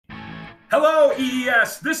Hello,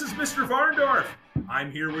 EES. This is Mr. Varndorf. I'm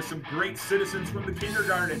here with some great citizens from the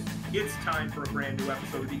kindergarten. It's time for a brand new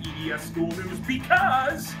episode of the EES School News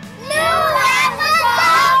because... New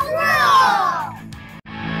episode rule!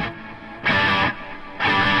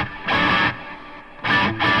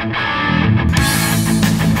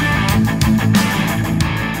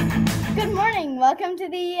 Good morning. Welcome to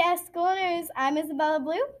the EES School News. I'm Isabella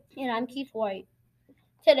Blue. And I'm Keith White.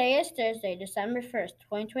 Today is Thursday, December 1st,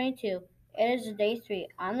 2022. It is day 3.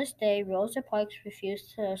 On this day, Rosa Parks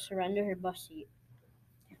refused to surrender her bus seat.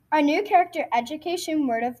 Our new character education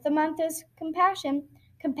word of the month is compassion.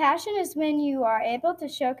 Compassion is when you are able to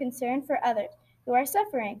show concern for others who are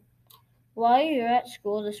suffering. While you're at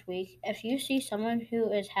school this week, if you see someone who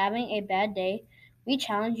is having a bad day, we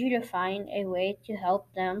challenge you to find a way to help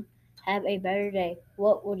them have a better day.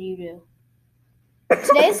 What would you do?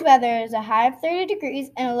 Today's weather is a high of 30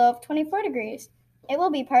 degrees and a low of 24 degrees. It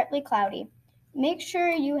will be partly cloudy. Make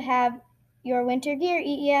sure you have your winter gear,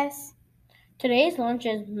 EES. Today's lunch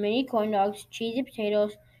is mini corn dogs, cheesy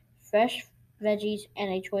potatoes, fresh veggies,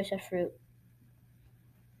 and a choice of fruit.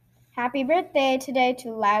 Happy birthday today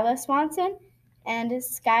to Lila Swanson and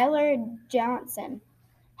Skylar Johnson.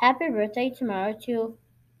 Happy birthday tomorrow to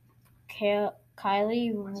Kylie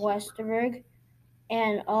Westerberg,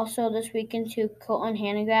 and also this weekend to Colton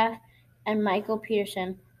Hanegraaff and Michael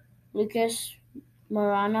Peterson, Lucas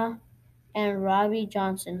Marana, and Robbie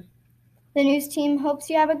Johnson. The news team hopes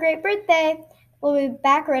you have a great birthday. We'll be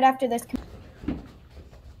back right after this.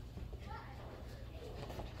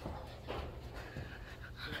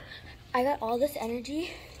 I got all this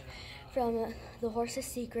energy from the Horse's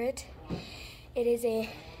Secret. It is a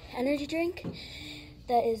energy drink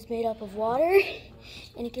that is made up of water,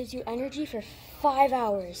 and it gives you energy for 5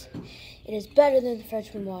 hours. It is better than the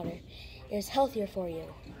freshman water. It is healthier for you.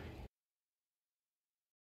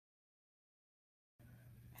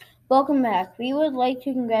 Welcome back. We would like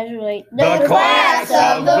to congratulate The class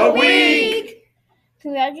of the week!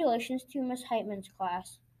 Congratulations to Miss Heitman's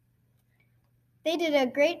class. They did a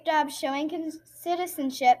great job showing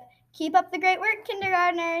citizenship. Keep up the great work,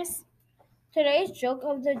 kindergartners. Today's joke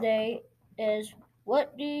of the day is,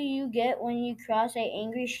 what do you get when you cross an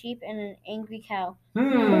angry sheep and an angry cow?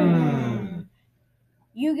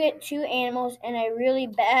 You get two animals in a really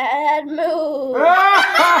bad mood.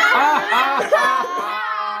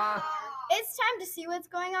 It's time to see what's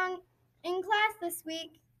going on in class this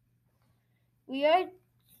week. We are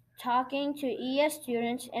talking to ES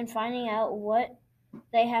students and finding out what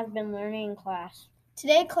they have been learning in class.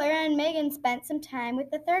 Today, Clara and Megan spent some time with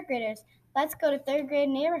the third graders. Let's go to third grade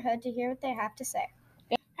neighborhood to hear what they have to say.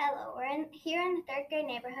 Hello, we're here in the third grade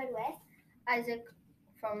neighborhood with Isaac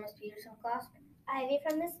from Miss Peterson's class. Ivy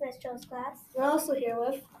from Miss Mitchell's class, We're also here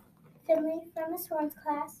with Finley from Miss Horn's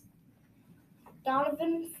class,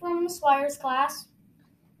 Donovan from Miss Wire's class,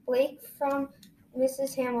 Blake from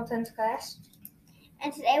Mrs. Hamilton's class.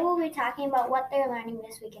 and today we'll be talking about what they're learning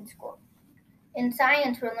this week in school. In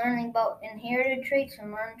science, we're learning about inherited traits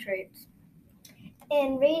and learned traits.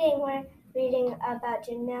 In reading, we're reading about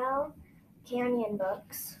Janelle Canyon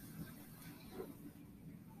books.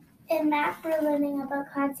 In math, we're learning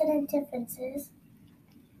about consonant differences.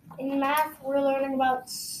 In math, we're learning about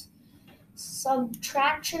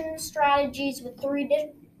subtraction strategies with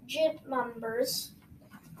 3-digit numbers.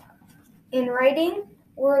 In writing,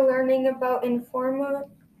 we're learning about informational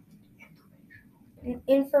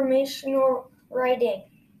writing.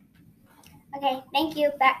 Okay, thank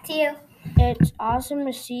you. Back to you. It's awesome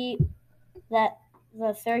to see that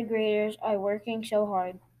the third graders are working so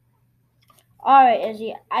hard. All right,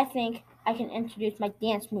 Izzy, I think I can introduce my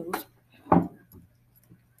dance moves.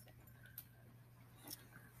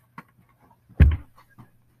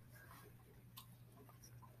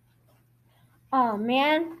 Oh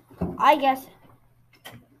man, I guess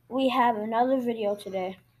we have another video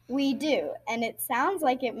today. We do, and it sounds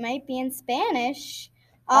like it might be in Spanish.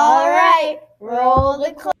 All right, roll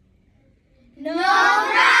the clip. No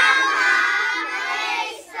grandma,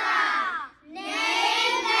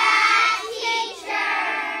 name that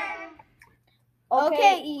teacher.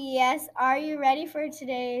 Okay, EES, are you ready for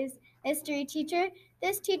today's history teacher?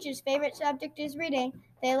 This teacher's favorite subject is reading.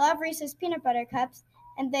 They love Reese's peanut butter cups,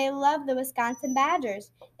 and they love the Wisconsin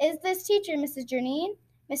Badgers. Is this teacher Mrs. Jernine,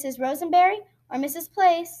 Mrs. Rosenberry, or Mrs.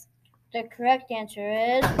 Place? The correct answer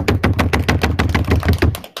is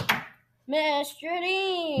Miss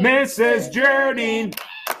Jardine. Mrs. Jardine.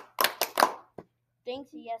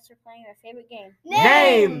 Thanks, ES, for playing our favorite game.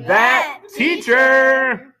 Name that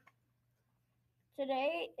teacher.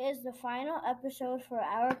 Today is the final episode for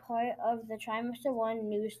our part of the Trimester 1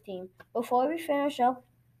 news team. Before we finish up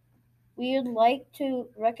We would like to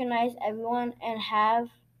recognize everyone and have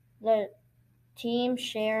the team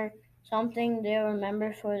share something they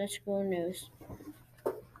remember for the school news.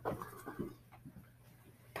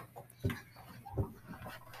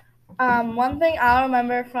 One thing I'll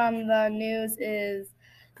remember from the news is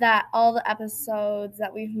that all the episodes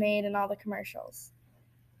that we've made and all the commercials.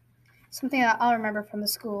 Something that I'll remember from the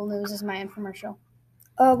school news is my infomercial.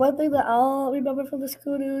 One thing that I'll remember from the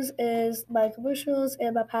school news is my commercials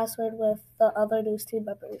and my password with the other news team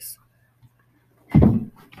members.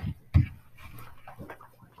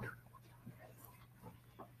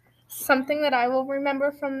 Something that I will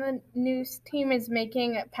remember from the news team is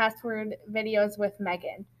making password videos with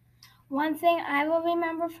Megan. One thing I will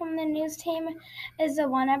remember from the news team is the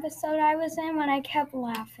one episode I was in when I kept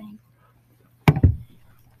laughing.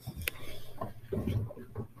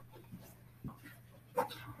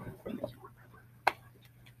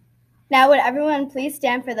 Now would everyone please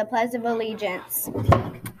stand for the Pledge of Allegiance?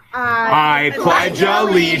 I pledge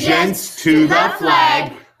allegiance to the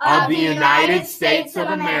flag of the United States of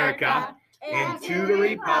America and to the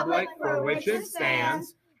republic for which it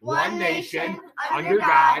stands, one nation, under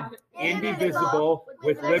God, indivisible,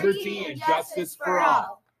 with liberty and justice for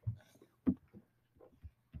all.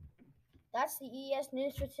 That's the EES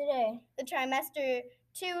news for today. The Trimester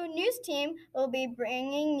 2 news team will be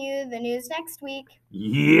bringing you the news next week.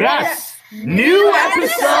 Yes! New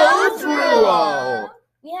episodes rule!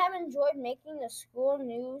 We have enjoyed making the school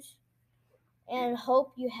news and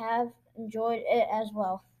hope you have enjoyed it as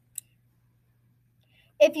well.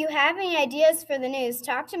 If you have any ideas for the news,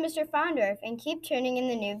 talk to Mr. Fondorf and keep turning in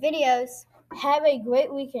the new videos. Have a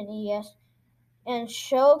great weekend, EES, and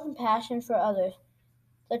show compassion for others.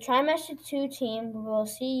 The Trimester 2 team will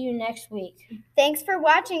see you next week. Thanks for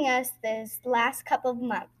watching us this last couple of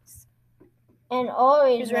months. And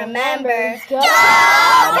always remember, go!